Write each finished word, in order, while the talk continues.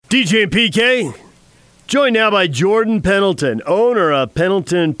DJ and PK, joined now by Jordan Pendleton, owner of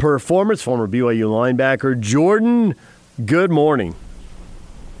Pendleton Performance, former BYU linebacker. Jordan, good morning.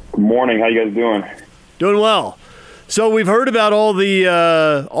 Good morning. How you guys doing? Doing well. So we've heard about all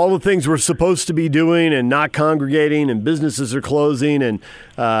the things we're supposed to be doing and not congregating, and businesses are closing, and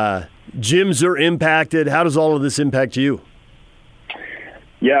gyms are impacted. How does all of this impact you?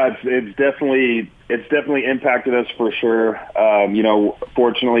 Yeah, it's definitely impacted us for sure.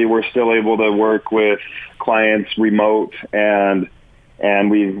 Fortunately, we're still able to work with clients remote, and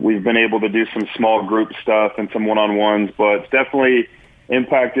we've been able to do some small group stuff and some one-on-ones, but it's definitely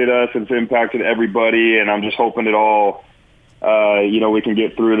impacted us. It's impacted everybody, and I'm just hoping it all, we can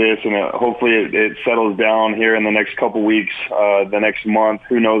get through this, and hopefully it settles down here in the next couple weeks, the next month.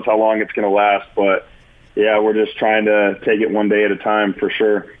 Who knows how long it's going to last, but yeah, we're just trying to take it one day at a time for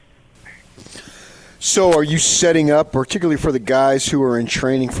sure. So are you setting up, particularly for the guys who are in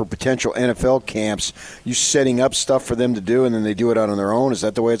training for potential NFL camps, you setting up stuff for them to do and then they do it out on their own? Is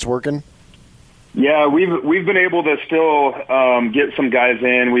that the way it's working? Yeah, we've been able to still get some guys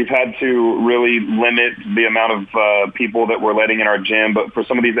in. We've had to really limit the amount of people that we're letting in our gym, but for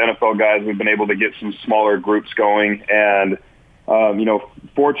some of these NFL guys, we've been able to get some smaller groups going. And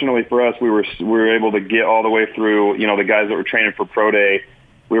fortunately for us, we were able to get all the way through. The guys that were training for Pro Day,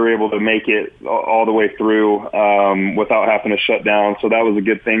 we were able to make it all the way through without having to shut down. So that was a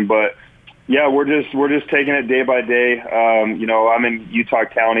good thing. But yeah, we're just taking it day by day. I'm in Utah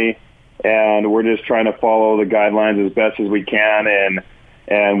County, and we're just trying to follow the guidelines as best as we can.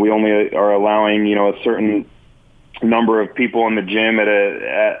 And we only are allowing a certain number of people in the gym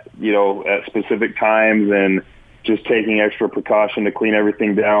at specific times, and just taking extra precaution to clean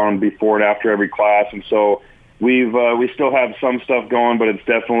everything down before and after every class. And so we still have some stuff going, but it's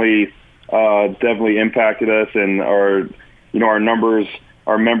definitely impacted us, and our numbers,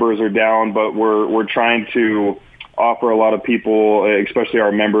 our members are down, but we're trying to offer a lot of people, especially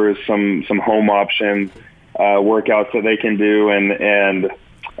our members, some home options, workouts that they can do, and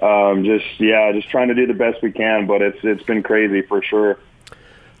just trying to do the best we can. But it's been crazy for sure.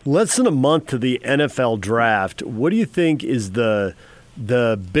 Less than a month to the NFL draft. What do you think is the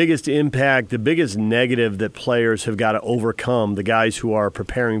biggest impact, the biggest negative that players have got to overcome, the guys who are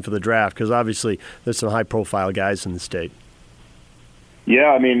preparing for the draft? Because obviously there's some high-profile guys in the state.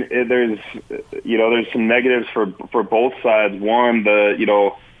 Yeah, I mean, there's some negatives for both sides. One,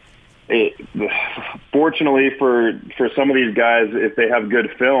 fortunately for some of these guys, if they have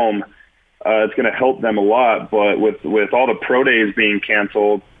good film, it's going to help them a lot. But with all the pro days being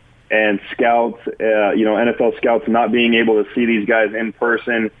canceled and scouts, NFL scouts not being able to see these guys in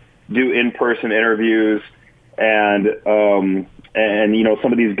person, do in-person interviews, and some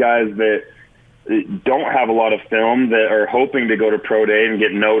of these guys that don't have a lot of film that are hoping to go to pro day and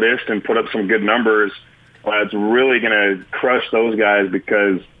get noticed and put up some good numbers, it's really going to crush those guys,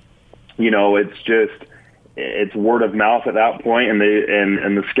 because it's word of mouth at that point, and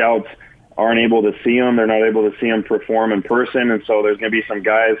the scouts aren't able to see them. They're not able to see them perform in person, and so there's going to be some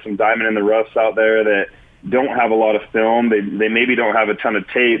guys, some diamond in the roughs out there that don't have a lot of film. They maybe don't have a ton of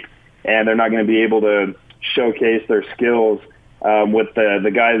tape, and they're not going to be able to showcase their skills. With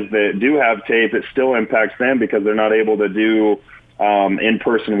the guys that do have tape, it still impacts them because they're not able to do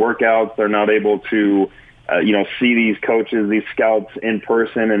in-person workouts. They're not able to see these coaches, these scouts in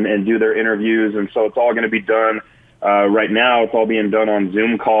person and do their interviews. And so it's all going to be done right now. It's all being done on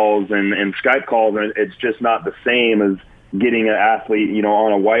Zoom calls and Skype calls, and it's just not the same as getting an athlete,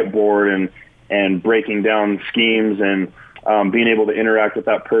 on a whiteboard and breaking down schemes and being able to interact with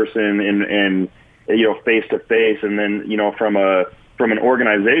that person and face to face. And then, from an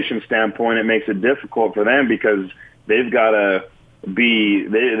organization standpoint, it makes it difficult for them because they've got to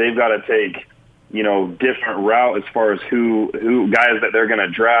take, different route as far as who guys that they're going to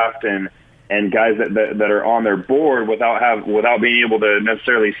draft and guys that are on their board without being able to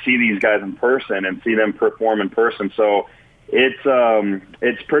necessarily see these guys in person and see them perform in person. So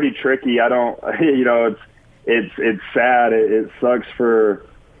it's pretty tricky. I don't, it's sad. It sucks for,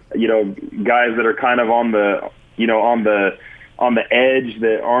 guys that are kind of on the edge,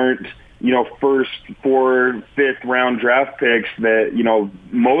 that aren't, first, 4th, 5th round draft picks, that,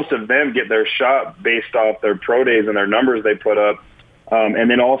 most of them get their shot based off their pro days and their numbers they put up. And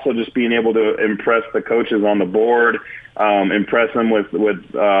then also just being able to impress the coaches on the board, impress them with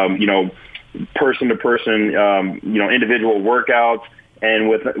person to person, individual workouts. And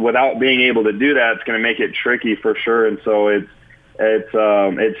without being able to do that, it's going to make it tricky for sure. And so it's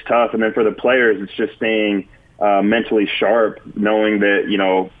tough. And then for the players, it's just staying mentally sharp, knowing that,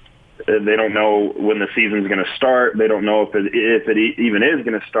 They don't know when the season's going to start. They don't know if it even is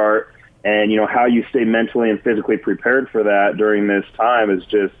going to start. And, how you stay mentally and physically prepared for that during this time is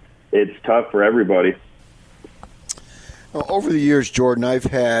it's tough for everybody. Over the years, Jordan, I've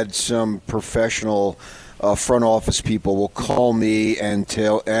had some professional front office people will call me and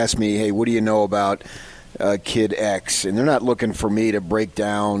ask me, hey, what do you know about kid X? And they're not looking for me to break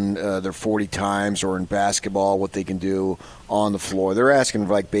down their 40 times or in basketball what they can do on the floor. They're asking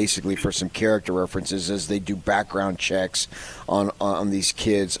basically for some character references as they do background checks on these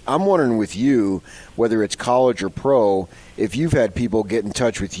kids. I'm wondering with you, whether it's college or pro, if you've had people get in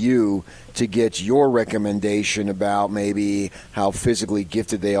touch with you to get your recommendation about maybe how physically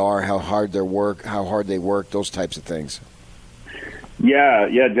gifted they are, how hard they work, those types of things. Yeah,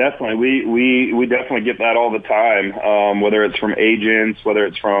 definitely. We definitely get that all the time, whether it's from agents, whether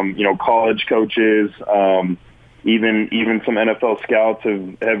it's from, college coaches, even some NFL scouts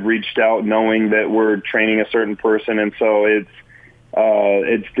have reached out knowing that we're training a certain person. And so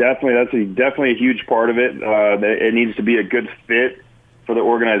that's definitely a huge part of it. It needs to be a good fit for the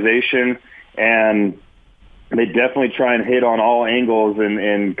organization, and they definitely try and hit on all angles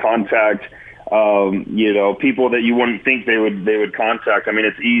and contact people that you wouldn't think they would contact. I mean,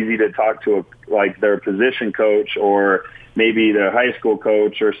 it's easy to talk to their position coach or maybe the high school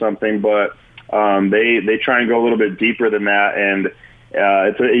coach or something, but they try and go a little bit deeper than that. And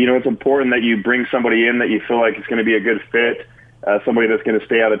it's important that you bring somebody in that you feel like it's going to be a good fit, somebody that's going to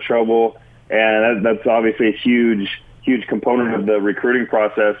stay out of trouble, and that's obviously a huge component of the recruiting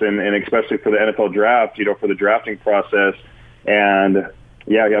process, and especially for the NFL draft, for the drafting process. And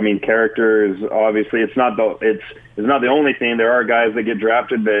yeah, I mean, character is obviously it's not the only thing. There are guys that get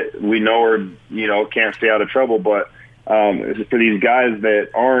drafted that we know are can't stay out of trouble, but for these guys that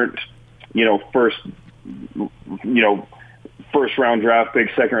aren't first round draft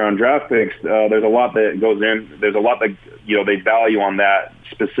picks, second round draft picks, there's a lot that goes in. There's a lot that they value on that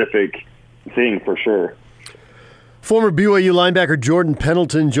specific thing for sure. Former BYU linebacker Jordan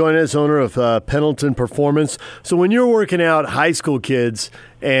Pendleton joined us, owner of Pendleton Performance. So when you're working out high school kids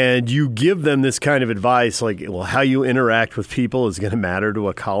and you give them this kind of advice, how you interact with people is going to matter to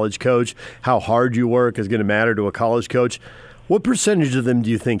a college coach, how hard you work is going to matter to a college coach, what percentage of them do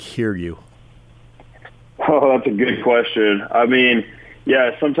you think hear you? Oh, that's a good question. I mean,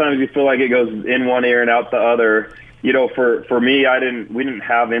 yeah, sometimes you feel like it goes in one ear and out the other. For me, we didn't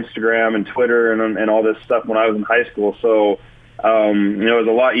have Instagram and Twitter and all this stuff when I was in high school. So, it was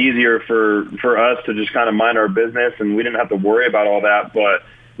a lot easier for us to just kind of mind our business, and we didn't have to worry about all that. But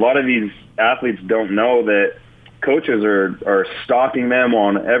a lot of these athletes don't know that coaches are stalking them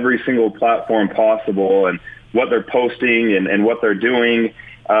on every single platform possible, and what they're posting and what they're doing.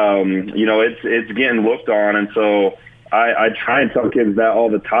 It's getting looked on. And so I try and tell kids that all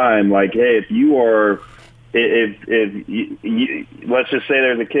the time. Like, hey, if let's just say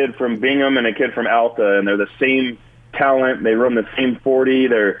there's a kid from Bingham and a kid from Alta, and they're the same talent, they run the same 40,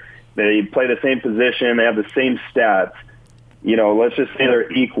 they play the same position, they have the same stats. Let's just say they're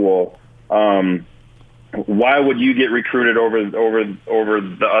equal. Why would you get recruited over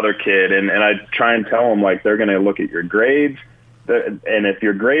the other kid? And I try and tell them, they're going to look at your grades, and if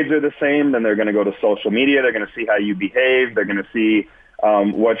your grades are the same, then they're going to go to social media. They're going to see how you behave. They're going to see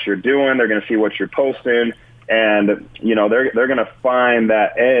what you're doing. They're going to see what you're posting, and they're going to find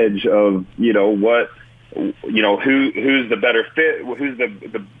that edge of who's the better fit, who's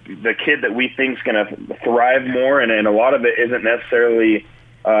the kid that we think is going to thrive more, and a lot of it isn't necessarily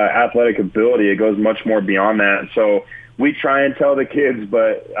athletic ability. It goes much more beyond that. So we try and tell the kids,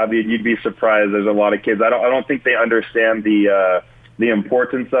 but I mean, you'd be surprised. There's a lot of kids. I don't think they understand the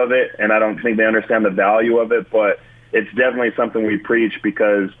importance of it, and I don't think they understand the value of it, but it's definitely something we preach,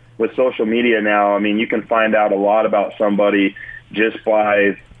 because with social media now, I mean, you can find out a lot about somebody just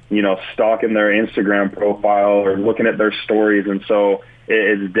by, stalking their Instagram profile or looking at their stories. And so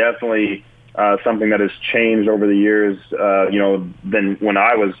it's definitely something that has changed over the years, than when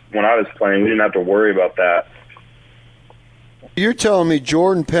I was playing. We didn't have to worry about that. You're telling me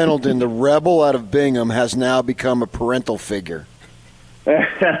Jordan Pendleton, the rebel out of Bingham, has now become a parental figure?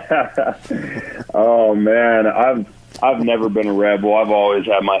 Oh man, I've never been a rebel. I've always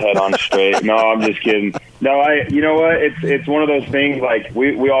had my head on straight. No, I'm just kidding. No, you know what? It's one of those things.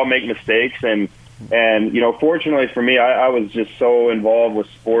 We all make mistakes, and fortunately for me, I was just so involved with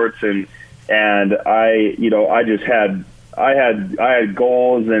sports, and I just had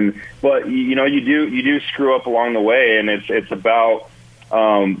goals, but you do screw up along the way, and it's about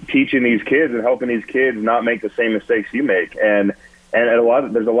teaching these kids and helping these kids not make the same mistakes you make, and there's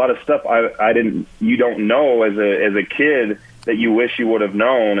a lot of stuff you don't know as a kid that you wish you would have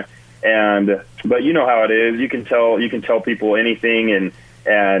known, But you know how it is. You can tell people anything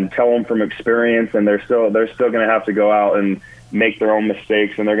and tell them from experience, and they're still going to have to go out and make their own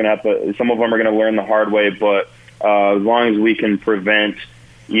mistakes, and they're going to have to. Some of them are going to learn the hard way. But as long as we can prevent,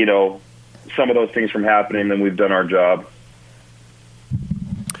 some of those things from happening, then we've done our job.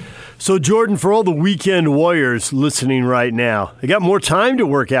 So, Jordan, for all the weekend warriors listening right now, they got more time to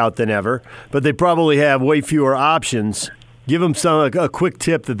work out than ever, but they probably have way fewer options. Give them a quick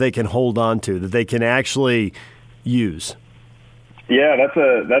tip that they can hold on to, that they can actually use. Yeah,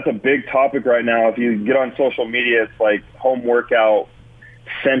 that's a big topic right now. If you get on social media, it's like home workout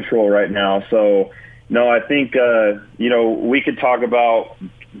central right now. So, no, I think, we could talk about,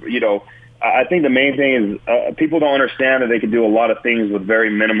 I think the main thing is people don't understand that they can do a lot of things with very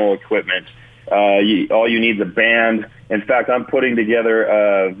minimal equipment. All you need is a band. In fact, I'm putting together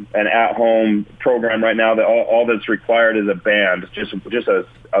an at-home program right now that all that's required is a band. Just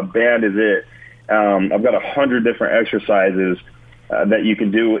a band is it. I've got 100 different exercises that you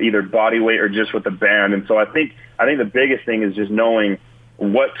can do either body weight or just with the band. And so I think the biggest thing is just knowing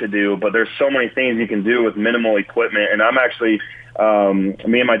what to do. But there's so many things you can do with minimal equipment. And I'm actually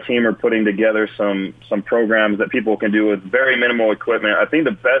me and my team are putting together some programs that people can do with very minimal equipment. I think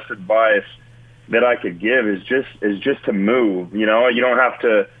the best advice that I could give is just to move. You don't have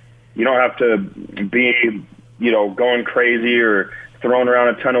to be going crazy or throwing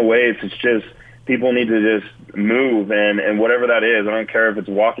around a ton of weights. It's just people need to just move, and whatever that is. I don't care if it's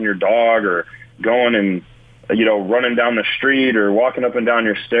walking your dog or going and running down the street or walking up and down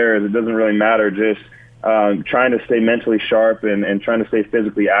your stairs. It doesn't really matter. Just trying to stay mentally sharp and trying to stay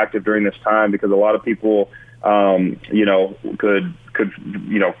physically active during this time, because a lot of people, could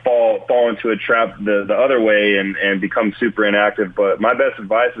fall into a trap the other way and become super inactive. But my best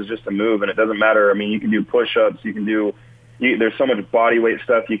advice is just to move, and it doesn't matter. I mean, you can do push-ups, there's so much body weight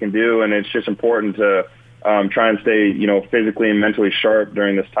stuff you can do, and it's just important to try and stay, physically and mentally sharp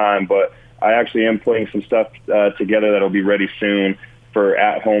during this time. But I actually am putting some stuff together that'll be ready soon for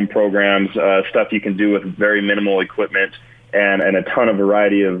at-home programs, stuff you can do with very minimal equipment and a ton of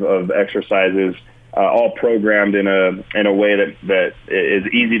variety of exercises, all programmed in a way that is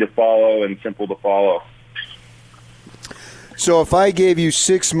easy to follow and simple to follow. So if I gave you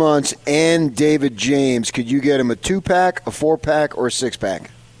 6 months and David James, could you get him a 2-pack, a 4-pack, or a 6-pack?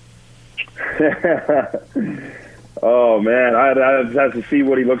 Oh, man, I'd have to see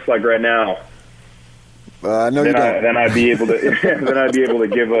what he looks like right now. No, you don't. Then I'd be able to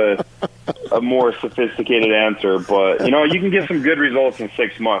give a more sophisticated answer. But you can get some good results in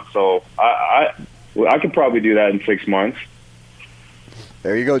 6 months. So I could probably do that in 6 months.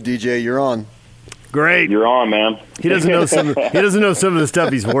 There you go, DJ. You're on. Great. You're on, man. He doesn't know some of the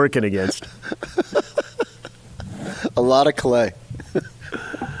stuff he's working against. A lot of clay.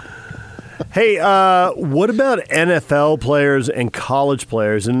 Hey, what about NFL players and college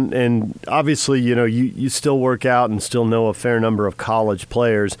players? And obviously, you still work out and still know a fair number of college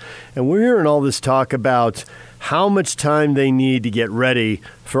players. And we're hearing all this talk about how much time they need to get ready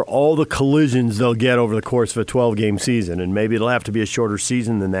for all the collisions they'll get over the course of a 12-game season. And maybe it'll have to be a shorter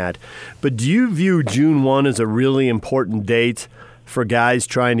season than that. But do you view June 1 as a really important date for guys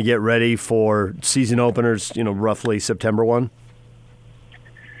trying to get ready for season openers, roughly September 1?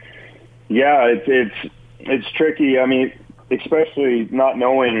 Yeah, it's tricky. I mean, especially not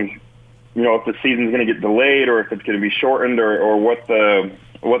knowing, if the season's going to get delayed or if it's going to be shortened or what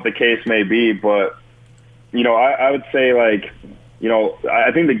the case may be. But I would say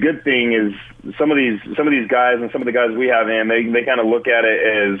I think the good thing is some of these guys and some of the guys we have in, they kind of look at it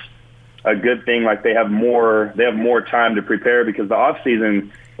as a good thing. Like they have more time to prepare because the off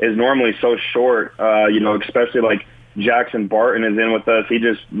season is normally so short. Especially like Jackson Barton is in with us. He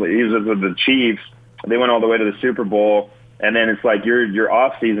was with the Chiefs. They went all the way to the Super Bowl, and then it's like your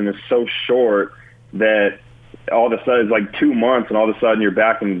off season is so short that all of a sudden it's like 2 months, and all of a sudden you're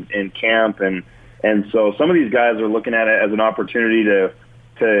back in camp, and so some of these guys are looking at it as an opportunity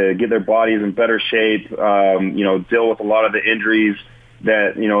to get their bodies in better shape, deal with a lot of the injuries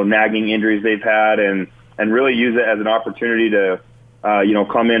that nagging injuries they've had, and really use it as an opportunity to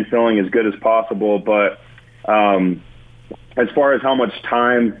come in feeling as good as possible, but. As far as how much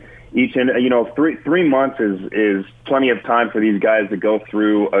time each, 3 months is plenty of time for these guys to go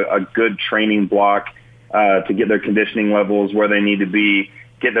through a good training block to get their conditioning levels where they need to be,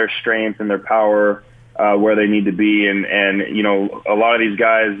 get their strength and their power where they need to be, and a lot of these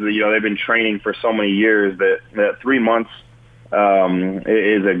guys, they've been training for so many years that 3 months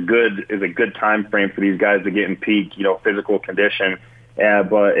is a good time frame for these guys to get in peak physical condition.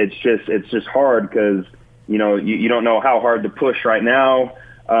 But it's just hard because. You don't know how hard to push right now.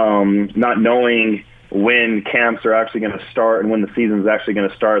 not knowing when camps are actually going to start and when the season is actually going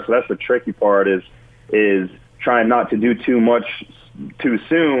to start. So that's the tricky part is trying not to do too much too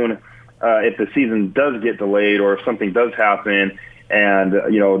soon if the season does get delayed or if something does happen, and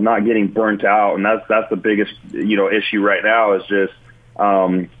not getting burnt out. And that's the biggest issue right now is just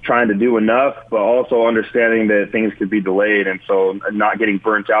trying to do enough, but also understanding that things could be delayed, and so not getting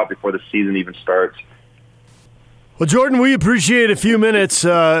burnt out before the season even starts. Well, Jordan, we appreciate a few minutes.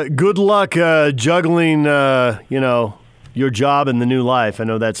 Good luck juggling, your job and the new life. I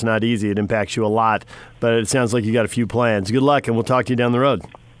know that's not easy. It impacts you a lot, but it sounds like you got a few plans. Good luck, and we'll talk to you down the road.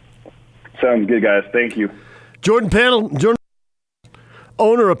 Sounds good, guys. Thank you. Jordan,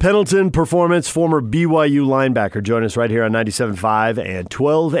 owner of Pendleton Performance, former BYU linebacker, join us right here on 97.5 and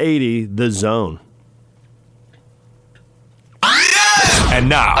 1280 The Zone. And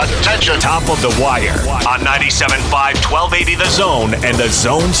now, attention, top of the wire on 97.5, 1280 The Zone and The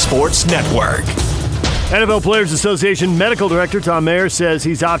Zone Sports Network. NFL Players Association Medical Director Tom Mayer says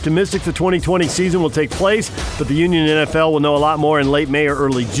he's optimistic the 2020 season will take place, but the union and NFL will know a lot more in late May or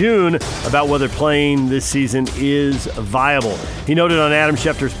early June about whether playing this season is viable. He noted on Adam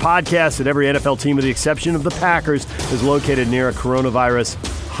Schefter's podcast that every NFL team, with the exception of the Packers, is located near a coronavirus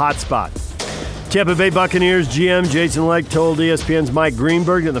hotspot. Tampa Bay Buccaneers GM Jason Licht told ESPN's Mike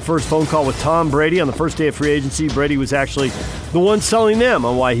Greenberg that in the first phone call with Tom Brady on the first day of free agency, Brady was actually the one selling them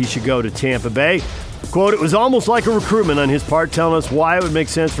on why he should go to Tampa Bay. Quote, it was almost like a recruitment on his part, telling us why it would make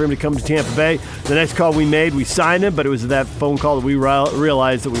sense for him to come to Tampa Bay. The next call we made, we signed him, but it was that phone call that we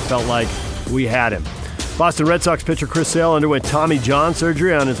realized that we felt like we had him. Boston Red Sox pitcher Chris Sale underwent Tommy John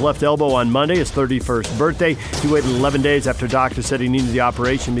surgery on his left elbow on Monday, his 31st birthday. He waited 11 days after doctors said he needed the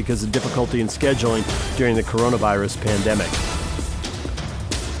operation because of difficulty in scheduling during the coronavirus pandemic.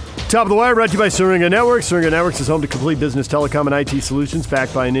 Top of the wire brought to you by Syringa Networks. Syringa Networks is home to complete business telecom and IT solutions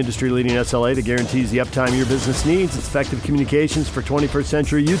backed by an industry-leading SLA that guarantees the uptime your business needs. It's effective communications for 21st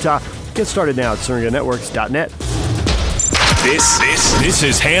century Utah. Get started now at syringanetworks.net. This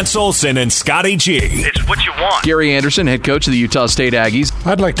is Hans Olsen and Scotty G. It's what you want. Gary Anderson, head coach of the Utah State Aggies.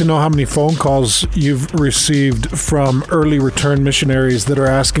 I'd like to know how many phone calls you've received from early return missionaries that are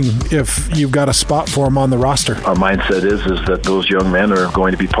asking if you've got a spot for them on the roster. Our mindset is that those young men are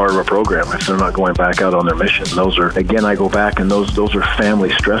going to be part of our program if they're not going back out on their mission. Those are, again, I go back, and those are family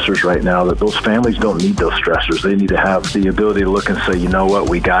stressors right now, that those families don't need those stressors. They need to have the ability to look and say, you know what,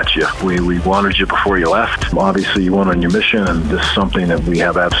 we got you. We wanted you before you left. Obviously, you went on your mission, and this is something that we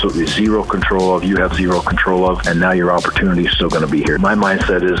have absolutely zero control of. You have zero control of, and now your opportunity is still going to be here. My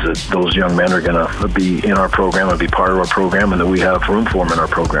mindset is that those young men are going to be in our program and be part of our program, and that we have room for them in our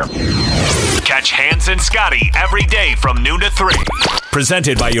program. Catch Hans and Scotty every day from noon to 3.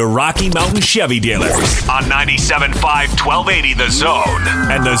 Presented by your Rocky Mountain Chevy dealers on 97.5, 1280 The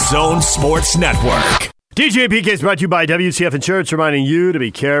Zone and The Zone Sports Network. DJ PK is brought to you by WCF Insurance, reminding you to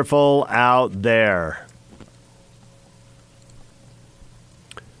be careful out there.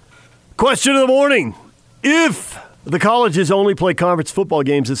 Question of the morning. If the colleges only play conference football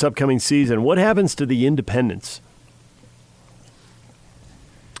games this upcoming season, what happens to the independents?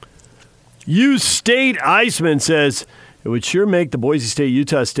 U State Iceman says, it would sure make the Boise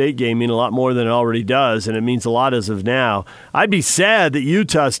State-Utah State game mean a lot more than it already does, and it means a lot as of now. I'd be sad that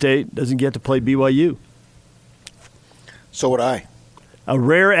Utah State doesn't get to play BYU. So would I. A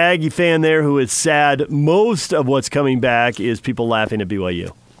rare Aggie fan there who is sad. Most of what's coming back is people laughing at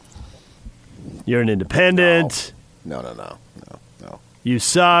BYU. You're an independent. No. You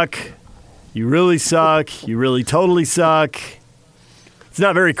suck. You really suck. You really totally suck. It's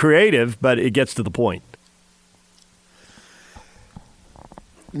not very creative, but it gets to the point.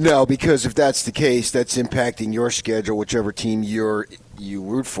 No, because if that's the case, that's impacting your schedule, whichever team you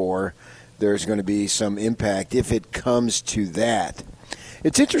root for. There's going to be some impact if it comes to that.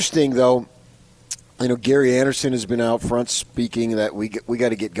 It's interesting, though. You know, Gary Anderson has been out front speaking that we got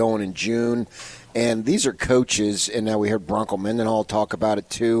to get going in June. And these are coaches, and now we heard Bronco Mendenhall talk about it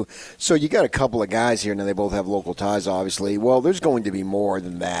too. So you got a couple of guys here, and they both have local ties, obviously. Well, there's going to be more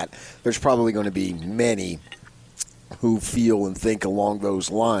than that. There's probably going to be many who feel and think along those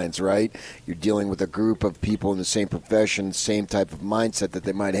lines, right? You're dealing with a group of people in the same profession, same type of mindset that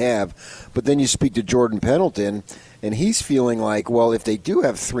they might have. But then you speak to Jordan Pendleton, and he's feeling like, well, if they do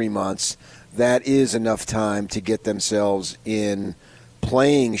have 3 months, that is enough time to get themselves in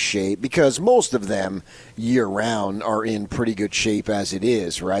playing shape, because most of them year-round are in pretty good shape as it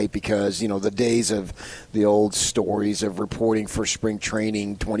is, right? Because, you know, the days of the old stories of reporting for spring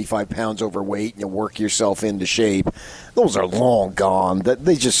training 25 pounds overweight and you work yourself into shape, those are long gone.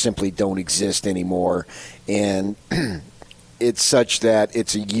 They just simply don't exist anymore. And it's such that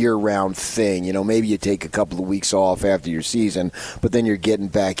it's a year-round thing. You know, maybe you take a couple of weeks off after your season, but then you're getting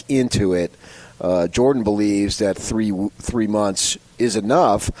back into it. Jordan believes that three months is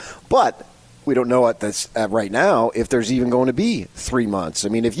enough, but we don't know right now if there's even going to be 3 months. I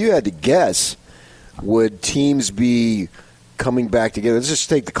mean, if you had to guess, would teams be coming back together? Let's just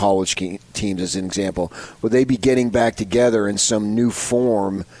take the college teams as an example. Would they be getting back together in some new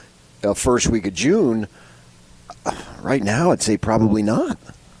form first week of June? Right now, I'd say probably not.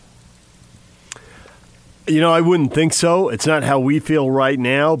 You know, I wouldn't think so. It's not how we feel right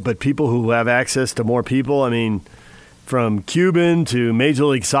now, but people who have access to more people, I mean, from Cuban to Major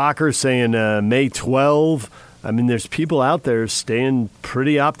League Soccer saying May 12, I mean, there's people out there staying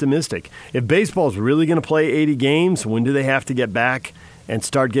pretty optimistic. If baseball's really going to play 80 games, when do they have to get back and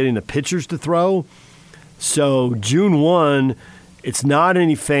start getting the pitchers to throw? So June 1, it's not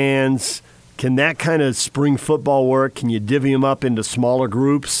any fans. Can that kind of spring football work? Can you divvy them up into smaller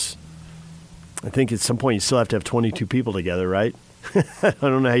groups? I think at some point you still have to have 22 people together, right? I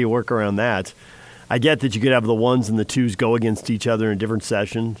don't know how you work around that. I get that you could have the ones and the twos go against each other in different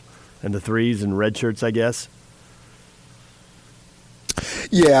sessions, and the threes and red shirts, I guess.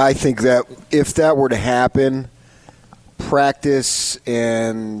 Yeah, I think that if that were to happen, practice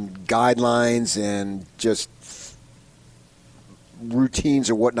and guidelines and just routines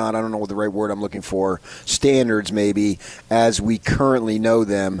or whatnot, I don't know what the right word I'm looking for, standards maybe, as we currently know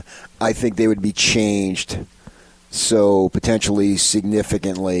them, I think they would be changed so potentially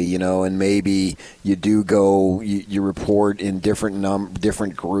significantly, you know, and maybe you do go, you report in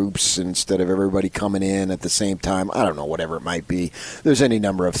different groups instead of everybody coming in at the same time. I don't know, whatever it might be. There's any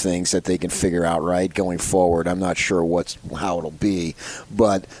number of things that they can figure out, right, going forward. I'm not sure how it'll be,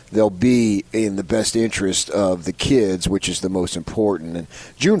 but they'll be in the best interest of the kids, which is the most important. And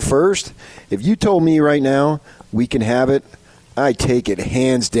June 1st, if you told me right now we can have it, I take it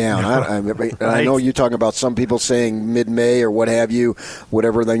hands down. I know you're talking about some people saying mid-May or what have you,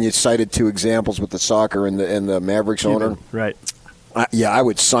 whatever. Then you cited two examples with the soccer and the Mavericks owner. Right. I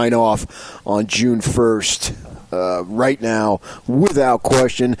would sign off on June 1st right now without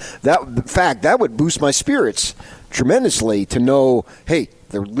question. That would boost my spirits tremendously to know, hey,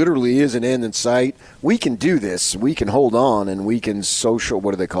 there literally is an end in sight. We can do this. We can hold on, and we can social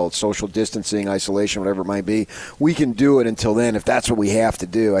distancing, isolation, whatever it might be. We can do it until then if that's what we have to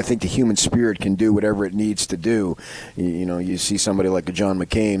do. I think the human spirit can do whatever it needs to do. You know, you see somebody like a John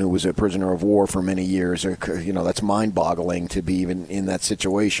McCain who was a prisoner of war for many years. You know, that's mind-boggling to be even in that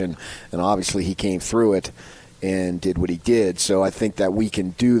situation. And obviously he came through it and did what he did. So I think that we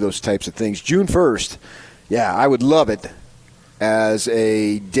can do those types of things. June 1st, yeah, I would love it as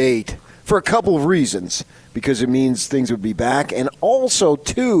a date for a couple of reasons, because it means things would be back. And also,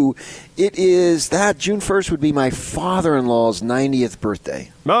 too, it is that June 1st would be my father-in-law's 90th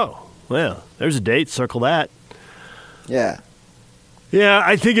birthday. Oh, well, there's a date. Circle that. Yeah. Yeah,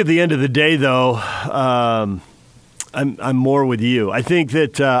 I think at the end of the day, though, I'm more with you. I think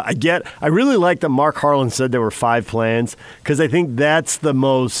that I really like that Mark Harlan said there were 5 plans, because I think that's the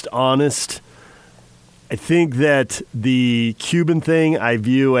most honest. I think that the Cuban thing I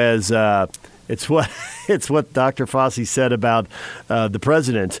view as it's what Dr. Fossey said about the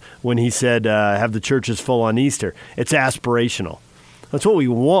president when he said have the churches full on Easter. It's aspirational. That's what we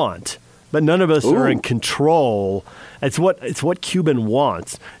want, but none of us are in control. It's what Cuban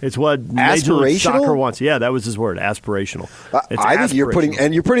wants. It's what Major League Soccer wants. Yeah, that was his word, aspirational. I think you're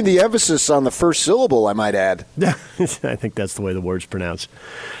putting the emphasis on the first syllable, I might add. I think that's the way the word's pronounced.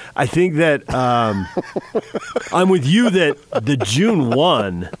 I think that I'm with you that the June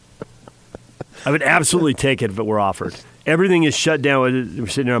 1, I would absolutely take it if it were offered. Everything is shut down. We're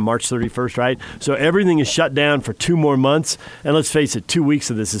sitting here on March 31st, right? So everything is shut down for 2 more months. And let's face it, 2 weeks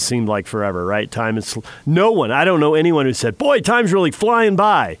of this has seemed like forever, right? Time is I don't know anyone who said, boy, time's really flying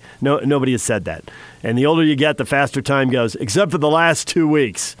by. No, nobody has said that. And the older you get, the faster time goes, except for the last 2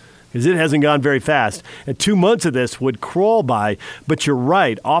 weeks, because it hasn't gone very fast. And 2 months of this would crawl by. But you're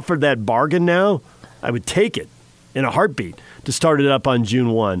right. Offered that bargain now, I would take it in a heartbeat to start it up on June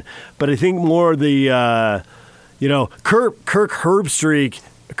 1. But I think more the, Kirk Herbstreit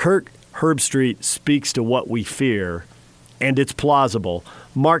speaks to what we fear, and it's plausible.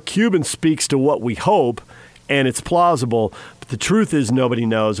 Mark Cuban speaks to what we hope, and it's plausible. But the truth is nobody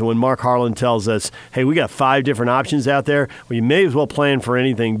knows. And when Mark Harlan tells us, hey, we got 5 different options out there, well, you may as well plan for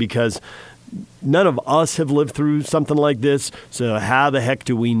anything, because none of us have lived through something like this, so how the heck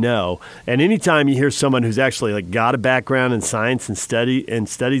do we know? And anytime you hear someone who's actually got a background in science and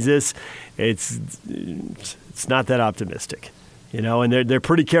studies this, it's not that optimistic. And they're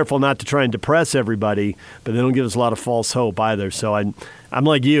pretty careful not to try and depress everybody, but they don't give us a lot of false hope either. So I'm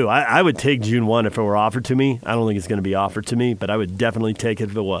like you. I would take June 1 if it were offered to me. I don't think it's going to be offered to me, but I would definitely take it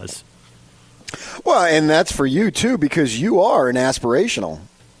if it was. Well, and that's for you, too, because you are an aspirational.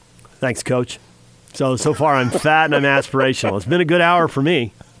 Thanks, Coach. So far I'm fat and I'm aspirational. It's been a good hour for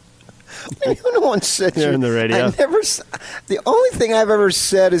me. No one said you're in the radio. The only thing I've ever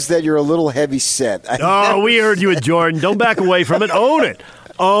said is that you're a little heavy set. We heard you at Jordan. Don't back away from it. Own it.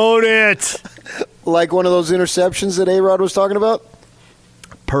 Own it. Like one of those interceptions that A-Rod was talking about?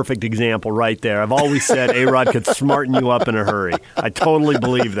 Perfect example right there. I've always said A-Rod could smarten you up in a hurry. I totally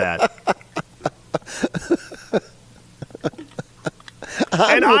believe that.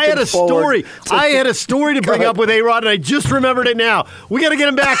 And I had a story. I had a story to bring up with A-Rod, and I just remembered it now. We got to get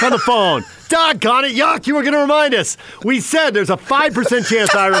him back on the phone. Doggone it, Yuck, you were going to remind us. We said there's a 5%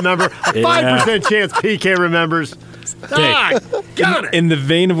 chance I remember, a 5% chance PK remembers. Got it. In the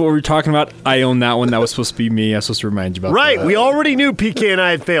vein of what we were talking about, I own that one. That was supposed to be me. I was supposed to remind you about that. Right. We already knew PK and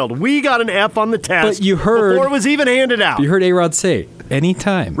I had failed. We got an F on the test but you heard, before it was even handed out. You heard A-Rod say,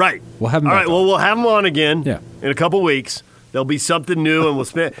 anytime. Right. We'll have him All right, well, we'll have him on again in a couple weeks. There'll be something new, and we'll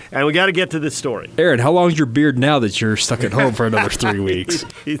spend. And we got to get to this story. Aaron, how long is your beard now that you're stuck at home for another 3 weeks?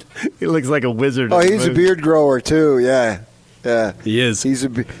 He looks like a wizard. Oh, he's a beard grower too. Yeah. He is. He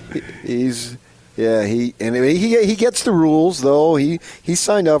gets the rules though. He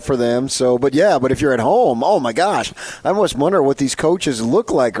signed up for them. So, but if you're at home, oh my gosh, I must wonder what these coaches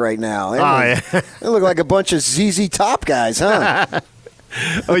look like right now. They look like a bunch of ZZ Top guys, huh?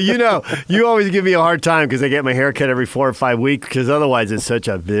 Oh, you always give me a hard time because I get my haircut every 4 or 5 weeks because otherwise it's such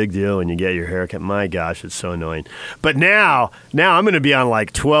a big deal when you get your haircut. My gosh, it's so annoying. But now I'm going to be on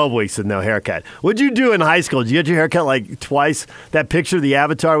like 12 weeks with no haircut. What'd you do in high school? Did you get your haircut like twice? That picture of the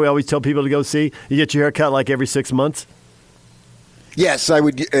Avatar we always tell people to go see, you get your haircut like every 6 months? Yes, I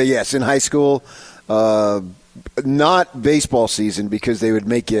would. Yes, in high school, not baseball season because they would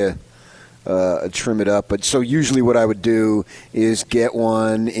make you trim it up. But so usually what I would do is get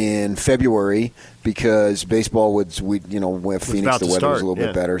one in February because baseball when Phoenix the weather was a little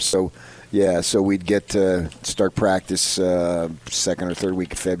bit better. So so we'd get to start practice second or third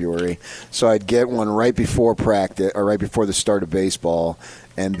week of February. So I'd get one right before practice or right before the start of baseball,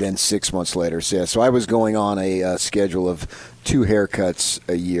 and then 6 months later. So I was going on a schedule of 2 haircuts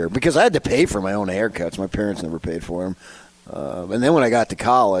a year because I had to pay for my own haircuts. My parents never paid for them. And then when I got to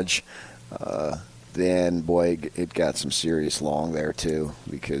college, then boy, it got some serious long there too,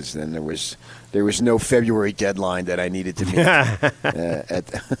 because then there was no February deadline that I needed to meet.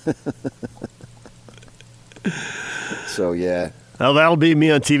 So yeah. Well, that'll be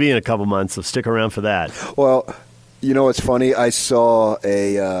me on TV in a couple months, so stick around for that. Well, it's funny. I saw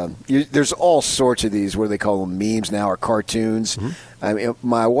there's all sorts of these, what do they call them, memes now or cartoons. Mm-hmm. I mean,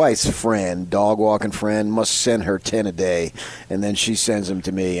 my wife's friend, dog walking friend, must send her 10 a day, and then she sends them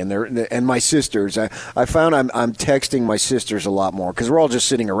to me. And my sisters, I found I'm texting my sisters a lot more because we're all just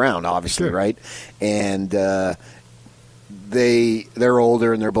sitting around, obviously, sure. Right? And they're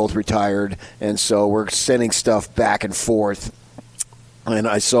older and they're both retired, and so we're sending stuff back and forth. And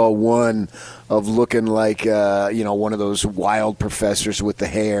I saw one of looking like, one of those wild professors with the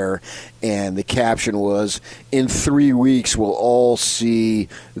hair. And the caption was, in 3 weeks, we'll all see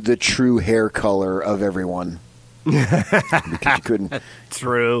the true hair color of everyone. Because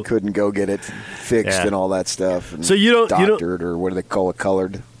you couldn't go get it fixed and all that stuff. And so you don't doctored, or what do they call it,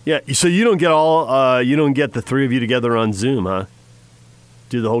 colored? Yeah. So you don't get you don't get the 3 of you together on Zoom, huh?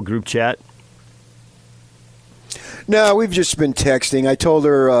 Do the whole group chat? No, we've just been texting. I told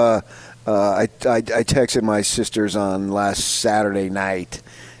her I texted my sisters on last Saturday night.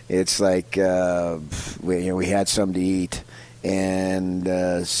 It's like we had something to eat,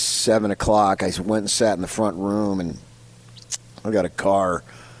 and 7 o'clock I went and sat in the front room, and I got a car.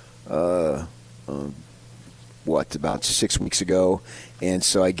 About 6 weeks ago, and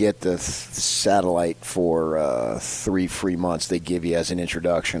so I get the satellite for 3 free months they give you as an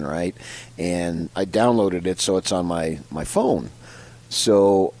introduction, right? And I downloaded it so it's on my phone.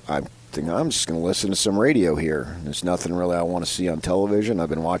 So I'm thinking I'm just going to listen to some radio here. There's nothing really I want to see on television. I've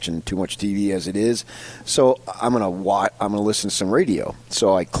been watching too much TV as it is, so I'm going to listen to some radio.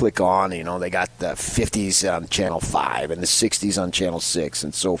 So I click on, they got the 50s on Channel 5 and the 60s on Channel 6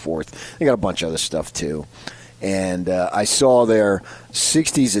 and so forth. They got a bunch of other stuff too. And I saw their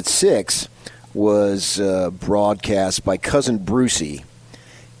 60s at 6 was broadcast by Cousin Brucey.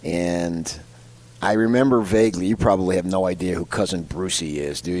 And I remember vaguely, you probably have no idea who Cousin Brucey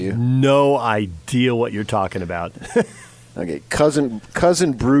is, do you? No idea what you're talking about. Okay, Cousin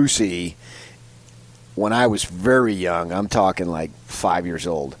Brucey when I was very young, I'm talking like 5 years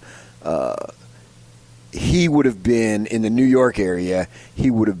old, he would have been in the New York area.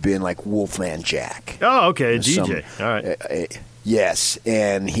 He would have been like Wolfman Jack. Oh, okay, DJ. All right. Yes,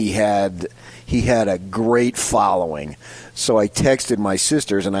 and he had a great following. So I texted my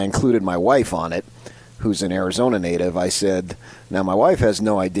sisters, and I included my wife on it, who's an Arizona native. I said, now my wife has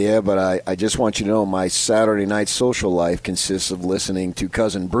no idea, but I just want you to know my Saturday night social life consists of listening to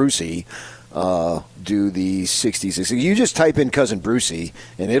Cousin Brucey do the 60s. You just type in Cousin Brucey,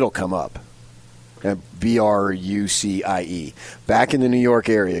 and it'll come up. Brucie. Back in the New York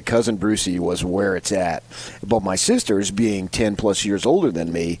area, Cousin Brucey was where it's at. But my sisters, being 10 plus years older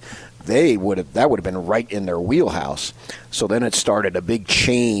than me, that would have been right in their wheelhouse. So then it started a big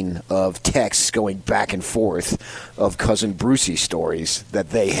chain of texts going back and forth of Cousin Brucey stories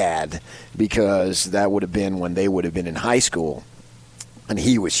that they had, because that would have been when they would have been in high school. And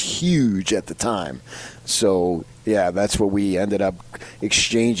he was huge at the time. So, yeah, that's what we ended up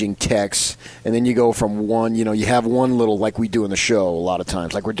exchanging texts. And then you go from one, you have one little, like we do in the show a lot of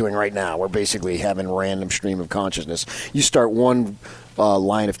times, like we're doing right now. We're basically having random stream of consciousness. You start one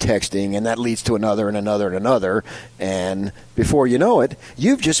line of texting, and that leads to another and another and another. And before you know it,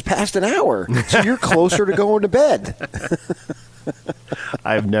 you've just passed an hour. So you're closer to going to bed.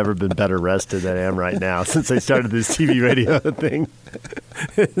 I've never been better rested than I am right now since I started this TV radio thing.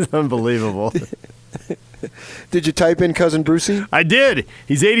 It's unbelievable. Did you type in Cousin Brucey? I did.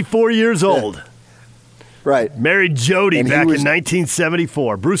 He's 84 years old. Right. Married Jody back in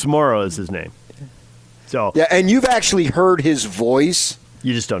 1974. Bruce Morrow is his name. So yeah, and you've actually heard his voice.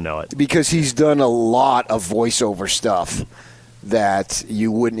 You just don't know it. Because he's done a lot of voiceover stuff that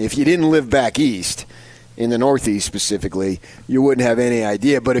you wouldn't, if you didn't live back east, in the Northeast specifically, you wouldn't have any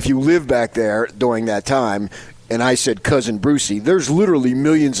idea. But if you lived back there during that time, and I said Cousin Brucey, there's literally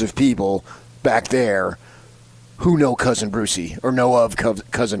millions of people back there who know Cousin Brucey or know of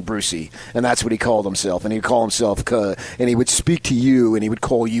Cousin Brucey, and that's what he called himself. And he'd call himself, and he would speak to you, and he would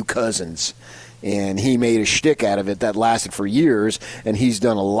call you cousins. And he made a shtick out of it that lasted for years, and he's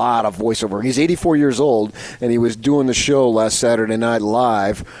done a lot of voiceover. He's 84 years old, and he was doing the show last Saturday Night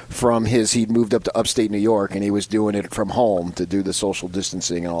Live from he'd moved up to upstate New York, and he was doing it from home to do the social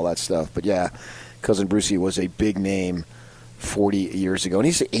distancing and all that stuff. But yeah, Cousin Brucey was a big name 40 years ago, and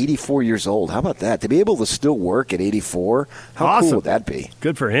he's 84 years old. How about that? To be able to still work at 84, how awesome. Cool would that be?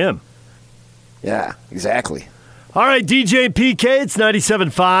 Good for him. Yeah, exactly. All right, DJ and PK, it's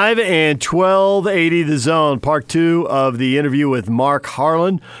 97.5 and 1280 The Zone. Part 2 of the interview with Mark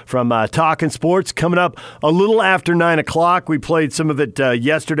Harlan from Talkin' Sports. Coming up a little after 9 o'clock. We played some of it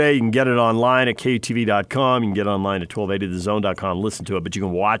yesterday. You can get it online at KUTV.com. You can get it online at 1280thezone.com. Listen to it, but you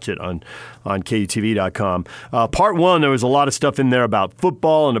can watch it on KUTV.com. Part 1, there was a lot of stuff in there about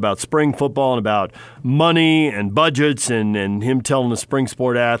football and about spring football and about money and budgets and him telling the spring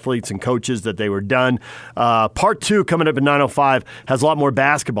sport athletes and coaches that they were done. Part 2 coming up at 9:05 has a lot more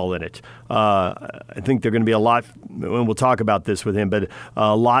basketball in it. I think they're going to be a lot, and we'll talk about this with him, but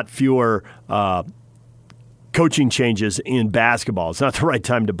a lot fewer coaching changes in basketball. It's not the right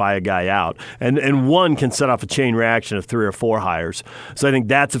time to buy a guy out. And one can set off a chain reaction of 3 or 4 hires. So I think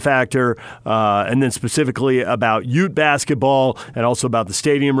that's a factor. And then specifically about Ute basketball and also about the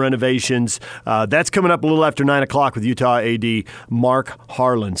stadium renovations. That's coming up a little after 9 o'clock with Utah AD Mark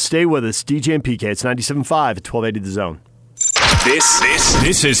Harlan. Stay with us. DJ and PK. It's 97.5 at 1280 The Zone.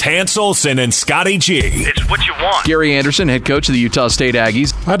 This is Hans Olsen and Scotty G. It's what you want. Gary Anderson, head coach of the Utah State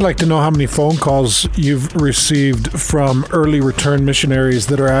Aggies. I'd like to know how many phone calls you've received from early return missionaries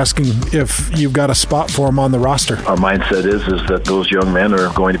that are asking if you've got a spot for them on the roster. Our mindset is that those young men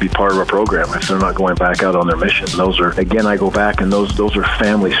are going to be part of our program if they're not going back out on their mission. Those are, again, I go back, and those are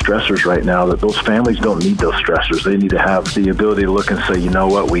family stressors right now, that those families don't need those stressors. They need to have the ability to look and say, you know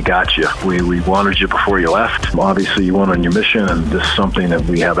what, we got you. We wanted you before you left. Obviously, you went on your mission, and this is something that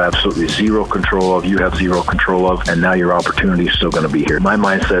we have absolutely zero control of. You have zero control of, and now your opportunity is still going to be here. My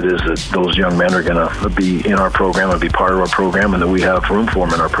mindset is that those young men are going to be in our program and be part of our program, and that we have room for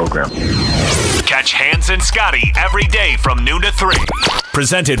them in our program. Catch Hans and Scotty every day from noon to 3.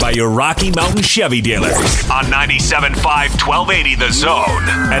 Presented by your Rocky Mountain Chevy dealers on 97.5 1280 The Zone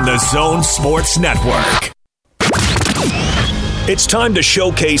and the Zone Sports Network. It's time to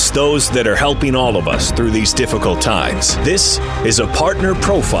showcase those that are helping all of us through these difficult times. This is a partner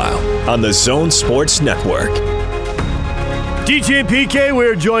profile on the Zone Sports Network. DJ and PK,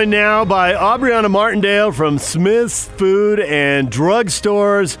 we're joined now by Aubriana Martindale from Smith's Food and Drug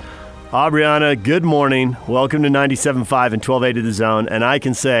Stores. Aubriana, good morning. Welcome to 97.5 and 1280 The Zone. And I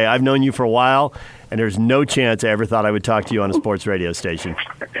can say I've known you for a while, and there's no chance I ever thought I would talk to you on a sports radio station.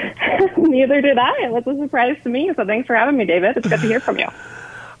 Neither did I. It was a surprise to me. So thanks for having me, David. It's good to hear from you.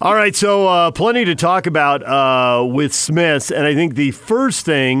 All right, so plenty to talk about with Smith's, and I think the first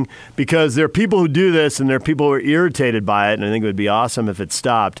thing, because there are people who do this and there are people who are irritated by it, and I think it would be awesome if it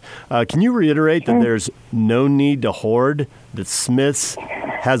stopped. Can you reiterate that there's no need to hoard, that Smith's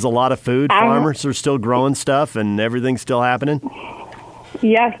has a lot of food, farmers are still growing stuff, and everything's still happening?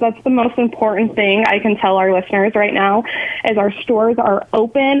 Yes, that's the most important thing I can tell our listeners right now is our stores are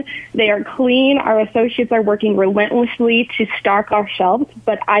open, they are clean, our associates are working relentlessly to stock our shelves,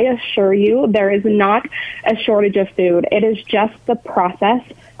 but I assure you there is not a shortage of food. It is just the process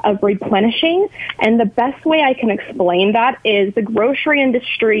of replenishing, and the best way I can explain that is the grocery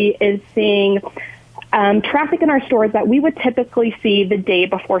industry is seeing traffic in our stores that we would typically see the day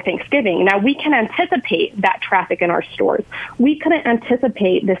before Thanksgiving. Now, we can anticipate that traffic in our stores. We couldn't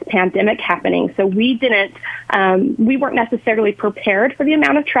anticipate this pandemic happening, so we weren't necessarily prepared for the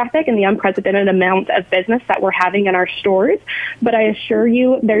amount of traffic and the unprecedented amount of business that we're having in our stores. But I assure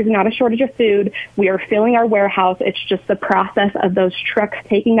you, there's not a shortage of food. We are filling our warehouse. It's just the process of those trucks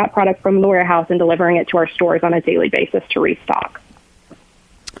taking that product from the warehouse and delivering it to our stores on a daily basis to restock.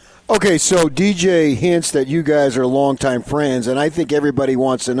 Okay, so DJ hints that you guys are longtime friends, and I think everybody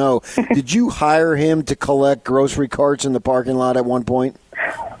wants to know, did you hire him to collect grocery carts in the parking lot at one point?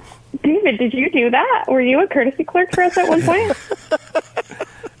 David, did you do that? Were you a courtesy clerk for us at one point?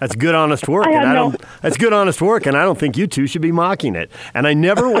 That's good, honest work. That's good, honest work, and I don't think you two should be mocking it. And I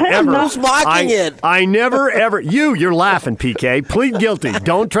never ever. Who's mocking it? I never ever. You're laughing, PK. Plead guilty.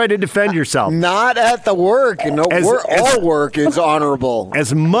 Don't try to defend yourself. Not at the work. No, all work is honorable.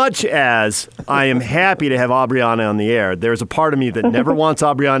 As much as I am happy to have Aubriana on the air, there's a part of me that never wants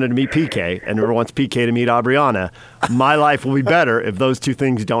Aubriana to meet PK and never wants PK to meet Aubriana. My life will be better if those two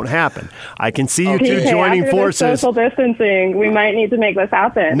things don't happen. I can see you two joining forces. Social distancing. We might need to make this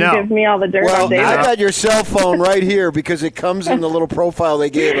happen. No. Give me all the dirt on David. I got your cell phone right here because it comes in the little profile they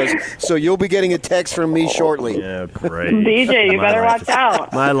gave us. So you'll be getting a text from me shortly. Yeah, great. DJ, you better watch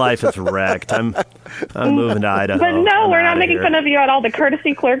out. My life is wrecked. I'm moving to Idaho. But no, we're not making fun of you at all. The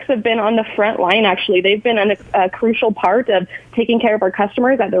courtesy clerks have been on the front line, actually. They've been a crucial part of taking care of our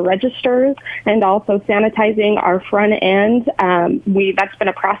customers at the registers and also sanitizing our front end. That's been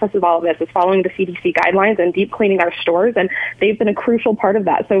a process of all of this, is following the CDC guidelines and deep cleaning our stores, and they've been a crucial part of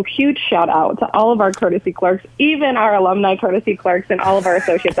that. So huge shout out to all of our courtesy clerks, even our alumni courtesy clerks and all of our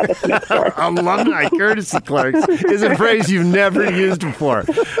associates at the Smith store. Alumni courtesy clerks is a phrase you've never used before.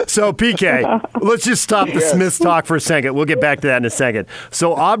 So PK, let's just stop the Smiths talk for a second. We'll get back to that in a second.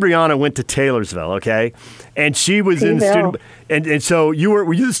 So Aubriana went to Taylorsville, okay? And she was in the student, and so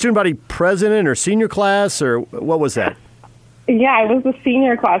were you the student body president or senior class, or what was that? Yeah, I was the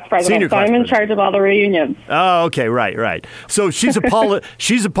senior class president, I'm in charge of all the reunions. Oh, okay, right. So she's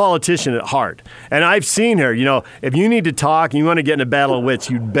she's a politician at heart, and I've seen her. You know, if you need to talk and you want to get in a battle of wits,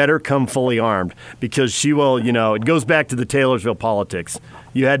 you'd better come fully armed because she will. You know, it goes back to the Taylorsville politics.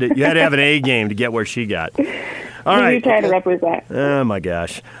 You had to have an A game to get where she got. All right. You try to represent. Oh my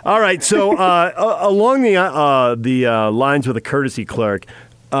gosh! All right, so along the lines with a courtesy clerk.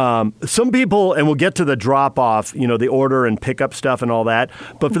 Some people, and we'll get to the drop-off, you know, the order and pickup stuff and all that,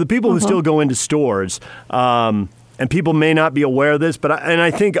 but for the people who still go into stores, and people may not be aware of this, but I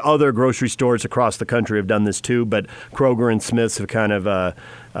think other grocery stores across the country have done this too, but Kroger and Smith's have kind of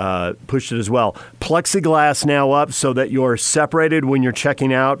pushed it as well. Plexiglass now up so that you're separated when you're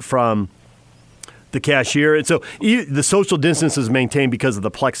checking out from the cashier. And so the social distance is maintained because of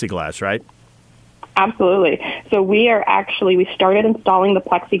the plexiglass, right? Absolutely. So we started installing the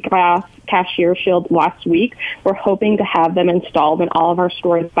plexiglass cashier shield last week. We're hoping to have them installed in all of our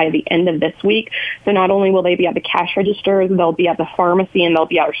stores by the end of this week. So not only will they be at the cash registers, they'll be at the pharmacy, and they'll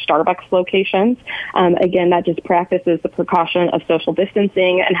be at our Starbucks locations. Again, that just practices the precaution of social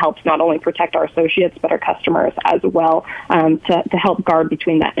distancing and helps not only protect our associates, but our customers as well, to help guard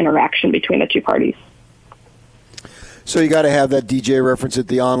between that interaction between the two parties. So you got to have that DJ reference at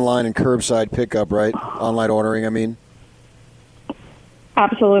the online and curbside pickup, right? Online ordering, I mean.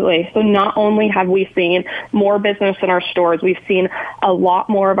 Absolutely. So not only have we seen more business in our stores, we've seen a lot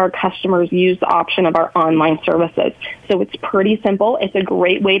more of our customers use the option of our online services. So it's pretty simple. It's a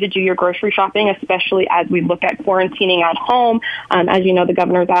great way to do your grocery shopping, especially as we look at quarantining at home. As you know, the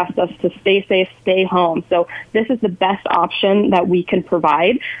governor's asked us to stay safe, stay home. So this is the best option that we can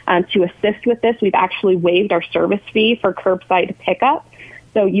provide. To assist with this, we've actually waived our service fee for curbside pickup.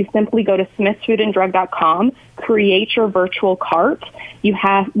 So you simply go to smithsfoodanddrug.com, create your virtual cart. You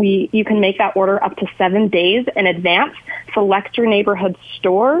can make that order up to 7 days in advance. Select your neighborhood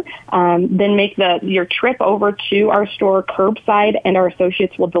store, then make your trip over to our store curbside, and our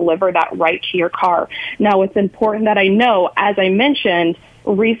associates will deliver that right to your car. Now, it's important that I know, as I mentioned,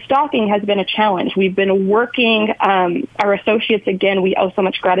 restocking has been a challenge. We've been working, our associates, again, we owe so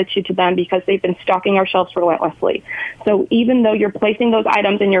much gratitude to them because they've been stocking our shelves relentlessly. So even though you're placing those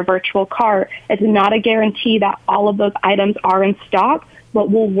items in your virtual cart, it's not a guarantee that all of those items are in stock,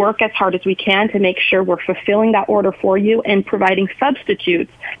 but we'll work as hard as we can to make sure we're fulfilling that order for you and providing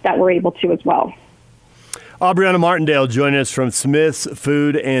substitutes that we're able to as well. Aubriana Martindale joining us from Smith's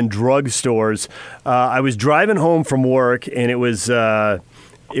Food and Drug Stores. I was driving home from work, and it was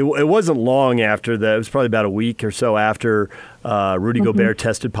it wasn't long after that. It was probably about a week or so after Rudy Gobert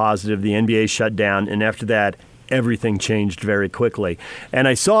tested positive. The NBA shut down, and after that, everything changed very quickly. And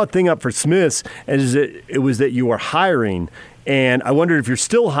I saw a thing up for Smith's, and it was that you were hiring. And I wondered if you're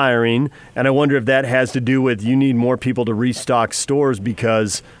still hiring, and I wonder if that has to do with you need more people to restock stores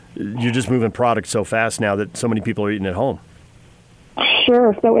because you're just moving products so fast now that so many people are eating at home.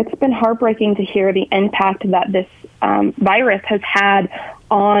 Sure. So it's been heartbreaking to hear the impact that this virus has had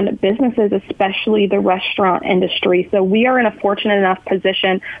on businesses, especially the restaurant industry. So we are in a fortunate enough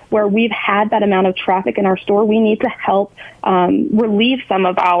position where we've had that amount of traffic in our store. We need to help relieve some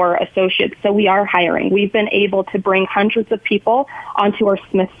of our associates. So we are hiring. We've been able to bring hundreds of people onto our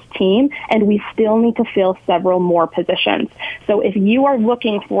Smith's team, and we still need to fill several more positions. So if you are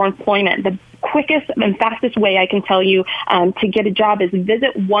looking for employment, the quickest and fastest way I can tell you to get a job is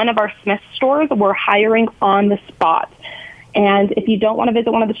visit one of our Smith stores. We're hiring on the spot. And if you don't want to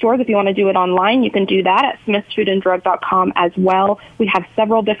visit one of the stores, if you want to do it online, you can do that at smithsfoodanddrug.com as well. We have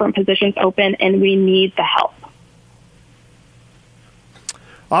several different positions open, and we need the help.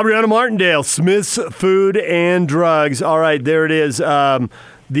 Aubriana Martindale, Smith's Food and Drugs. All right, there it is.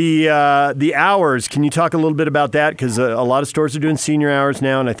 The hours, can you talk a little bit about that? Because a lot of stores are doing senior hours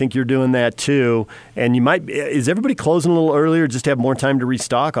now, and I think you're doing that too. And is everybody closing a little earlier just to have more time to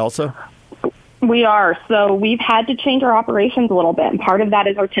restock also? We are. So we've had to change our operations a little bit. And part of that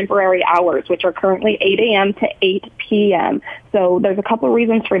is our temporary hours, which are currently 8 a.m. to 8 p.m. So there's a couple of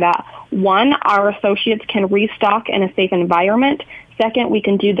reasons for that. One, our associates can restock in a safe environment. Second, we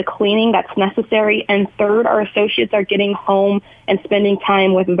can do the cleaning that's necessary. And third, our associates are getting home and spending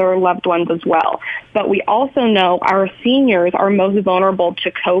time with their loved ones as well. But we also know our seniors are most vulnerable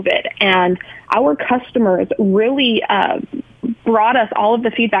to COVID. And our customers really brought us all of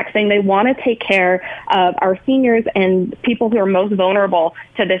the feedback saying they want to take care of our seniors and people who are most vulnerable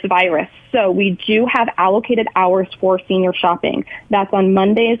to this virus. So we do have allocated hours for senior shopping. That's on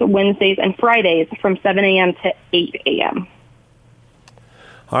Mondays, Wednesdays, and Fridays from 7 a.m. to 8 a.m.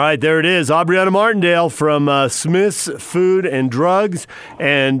 All right, there it is. Aubriana Martindale from Smith's Food and Drugs.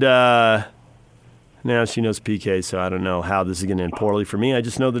 And now she knows PK, so I don't know how this is going to end poorly for me. I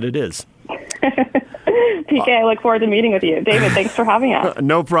just know that it is. PK, I look forward to meeting with you. David, thanks for having us.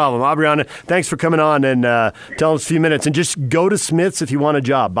 No problem. Aubriana, thanks for coming on and telling us a few minutes. And just go to Smith's if you want a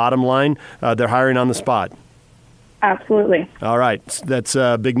job. Bottom line, they're hiring on the spot. Absolutely. All right. That's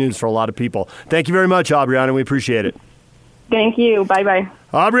big news for a lot of people. Thank you very much, Aubriana. We appreciate it. Thank you. Bye-bye.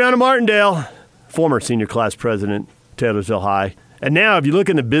 Aubriana Martindale, former senior class president, Taylorsville High. And now, if you look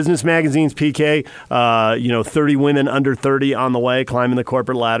in the business magazines, PK, 30 women under 30 on the way, climbing the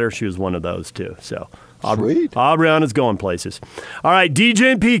corporate ladder. She was one of those, too. So Sweet. Aubriana's going places. All right,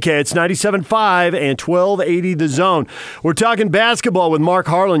 DJ and PK, it's 97.5 and 1280 The Zone. We're talking basketball with Mark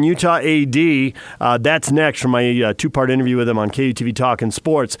Harlan, Utah AD. That's next from my two-part interview with him on KUTV Talking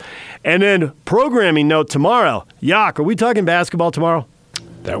Sports. And then programming note tomorrow. Yak, are we talking basketball tomorrow?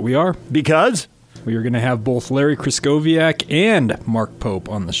 That we are. Because? We are going to have both Larry Kraskowiak and Mark Pope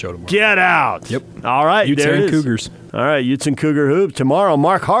on the show tomorrow. Get out. Yep. All right, Utes there it and is. Cougars. All right, Utes and Cougar Hoop tomorrow.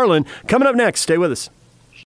 Mark Harlan coming up next. Stay with us.